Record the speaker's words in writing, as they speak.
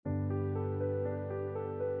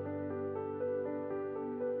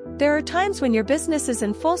There are times when your business is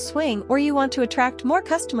in full swing or you want to attract more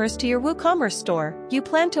customers to your WooCommerce store. You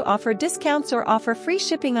plan to offer discounts or offer free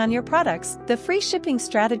shipping on your products. The free shipping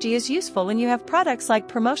strategy is useful when you have products like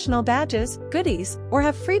promotional badges, goodies, or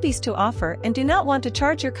have freebies to offer and do not want to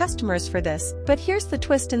charge your customers for this. But here's the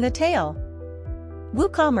twist in the tale.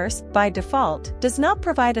 WooCommerce, by default, does not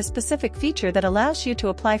provide a specific feature that allows you to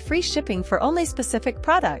apply free shipping for only specific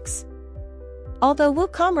products. Although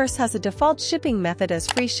WooCommerce has a default shipping method as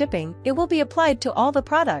free shipping, it will be applied to all the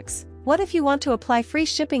products. What if you want to apply free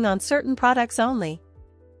shipping on certain products only?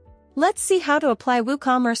 Let's see how to apply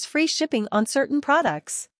WooCommerce free shipping on certain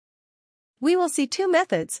products. We will see two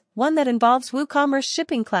methods, one that involves WooCommerce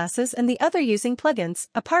shipping classes and the other using plugins.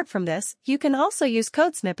 Apart from this, you can also use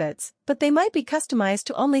code snippets, but they might be customized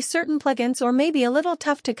to only certain plugins or may be a little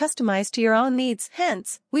tough to customize to your own needs.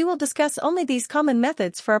 Hence, we will discuss only these common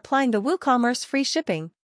methods for applying the WooCommerce free shipping.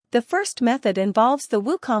 The first method involves the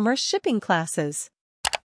WooCommerce shipping classes.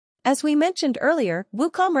 As we mentioned earlier,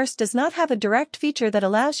 WooCommerce does not have a direct feature that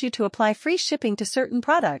allows you to apply free shipping to certain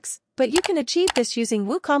products, but you can achieve this using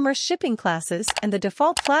WooCommerce shipping classes and the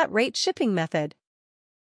default flat rate shipping method.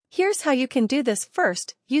 Here's how you can do this.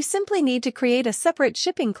 First, you simply need to create a separate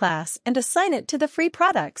shipping class and assign it to the free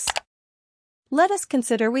products. Let us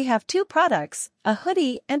consider we have two products, a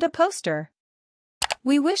hoodie and a poster.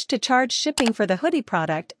 We wish to charge shipping for the hoodie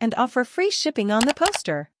product and offer free shipping on the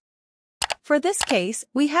poster. For this case,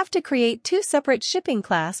 we have to create two separate shipping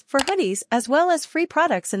class for hoodies as well as free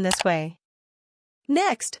products in this way.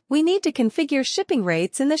 Next, we need to configure shipping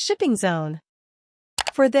rates in the shipping zone.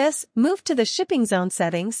 For this, move to the shipping zone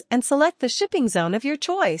settings and select the shipping zone of your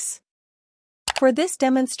choice. For this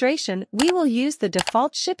demonstration, we will use the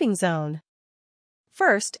default shipping zone.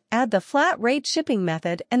 First, add the flat rate shipping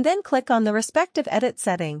method and then click on the respective edit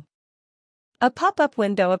setting. A pop-up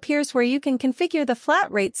window appears where you can configure the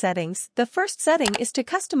flat rate settings. The first setting is to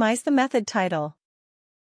customize the method title.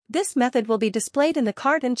 This method will be displayed in the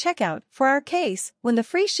cart and checkout. For our case, when the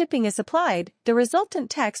free shipping is applied, the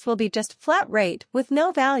resultant text will be just flat rate with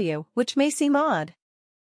no value, which may seem odd.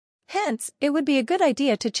 Hence, it would be a good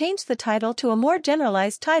idea to change the title to a more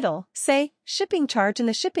generalized title, say, shipping charge. In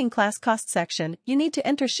the shipping class cost section, you need to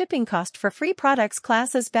enter shipping cost for free products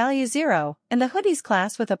class as value 0, and the hoodies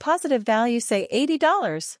class with a positive value, say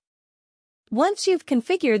 $80. Once you've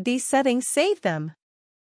configured these settings, save them.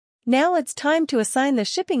 Now it's time to assign the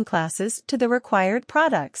shipping classes to the required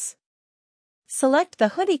products. Select the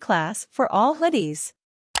hoodie class for all hoodies.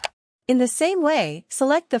 In the same way,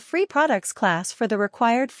 select the free products class for the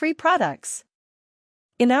required free products.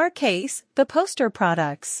 In our case, the poster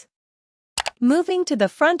products. Moving to the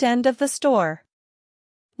front end of the store.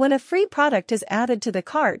 When a free product is added to the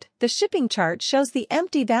cart, the shipping chart shows the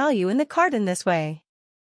empty value in the cart in this way.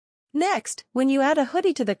 Next, when you add a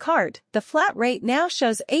hoodie to the cart, the flat rate now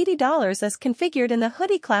shows $80 as configured in the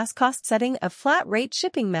hoodie class cost setting of flat rate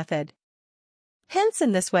shipping method. Hence,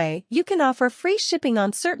 in this way, you can offer free shipping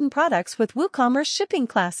on certain products with WooCommerce shipping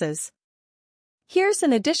classes. Here's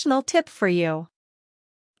an additional tip for you.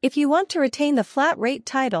 If you want to retain the flat rate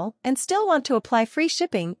title and still want to apply free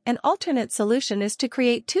shipping, an alternate solution is to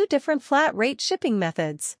create two different flat rate shipping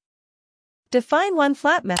methods. Define one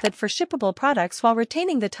flat method for shippable products while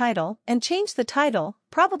retaining the title, and change the title,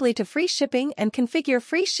 probably to free shipping, and configure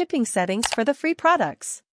free shipping settings for the free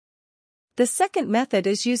products. The second method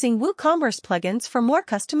is using WooCommerce plugins for more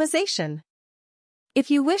customization. If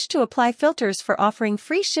you wish to apply filters for offering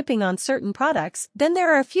free shipping on certain products, then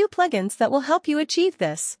there are a few plugins that will help you achieve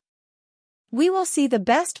this. We will see the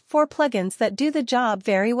best 4 plugins that do the job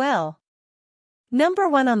very well. Number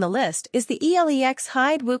 1 on the list is the ELEX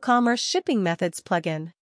Hide WooCommerce Shipping Methods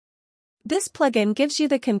plugin. This plugin gives you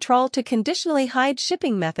the control to conditionally hide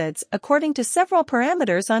shipping methods according to several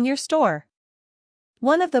parameters on your store.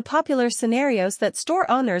 One of the popular scenarios that store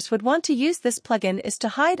owners would want to use this plugin is to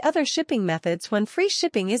hide other shipping methods when free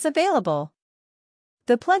shipping is available.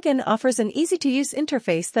 The plugin offers an easy-to-use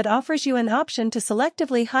interface that offers you an option to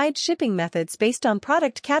selectively hide shipping methods based on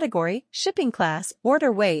product category, shipping class,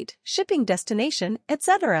 order weight, shipping destination,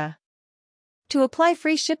 etc. To apply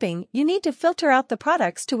free shipping, you need to filter out the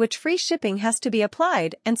products to which free shipping has to be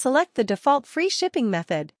applied and select the default free shipping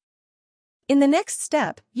method. In the next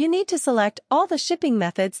step, you need to select all the shipping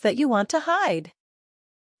methods that you want to hide.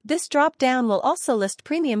 This drop-down will also list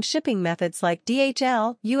premium shipping methods like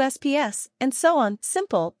DHL, USPS, and so on.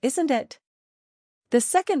 Simple, isn't it? The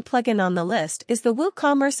second plugin on the list is the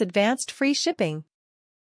WooCommerce Advanced Free Shipping.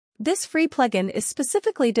 This free plugin is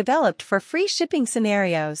specifically developed for free shipping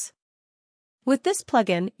scenarios. With this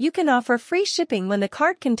plugin, you can offer free shipping when the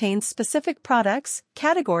cart contains specific products,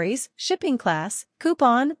 categories, shipping class,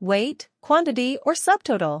 coupon, weight, quantity, or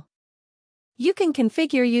subtotal. You can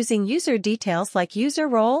configure using user details like user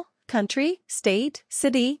role, country, state,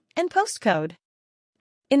 city, and postcode.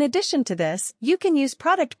 In addition to this, you can use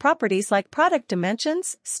product properties like product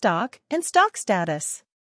dimensions, stock, and stock status.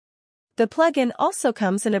 The plugin also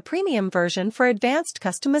comes in a premium version for advanced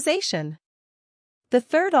customization. The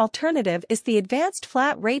third alternative is the advanced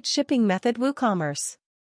flat rate shipping method WooCommerce.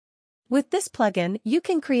 With this plugin, you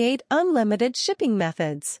can create unlimited shipping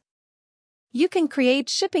methods. You can create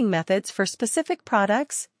shipping methods for specific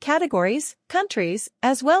products, categories, countries,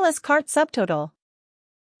 as well as cart subtotal.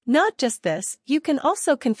 Not just this, you can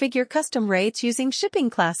also configure custom rates using shipping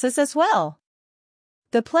classes as well.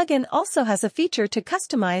 The plugin also has a feature to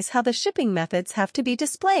customize how the shipping methods have to be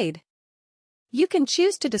displayed. You can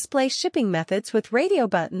choose to display shipping methods with radio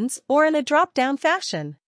buttons or in a drop-down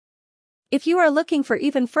fashion. If you are looking for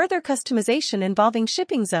even further customization involving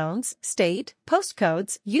shipping zones, state,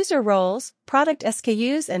 postcodes, user roles, product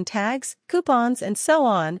SKUs and tags, coupons and so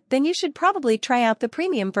on, then you should probably try out the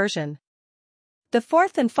premium version. The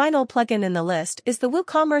fourth and final plugin in the list is the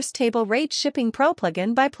WooCommerce Table Rate Shipping Pro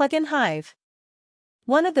plugin by Plugin Hive.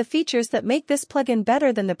 One of the features that make this plugin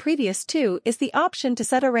better than the previous two is the option to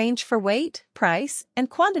set a range for weight, price, and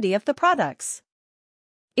quantity of the products.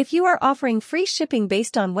 If you are offering free shipping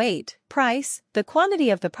based on weight, price, the quantity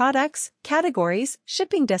of the products, categories,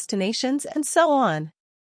 shipping destinations, and so on,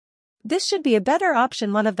 this should be a better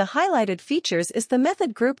option. One of the highlighted features is the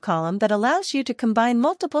method group column that allows you to combine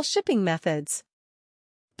multiple shipping methods.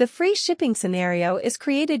 The free shipping scenario is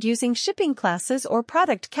created using shipping classes or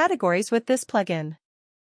product categories with this plugin.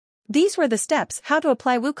 These were the steps how to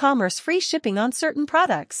apply WooCommerce free shipping on certain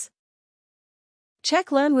products.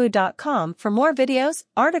 Check learnwoo.com for more videos,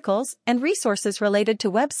 articles, and resources related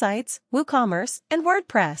to websites, WooCommerce, and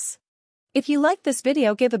WordPress. If you liked this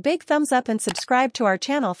video, give a big thumbs up and subscribe to our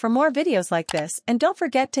channel for more videos like this, and don't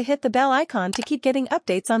forget to hit the bell icon to keep getting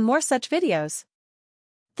updates on more such videos.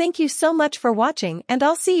 Thank you so much for watching, and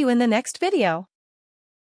I'll see you in the next video.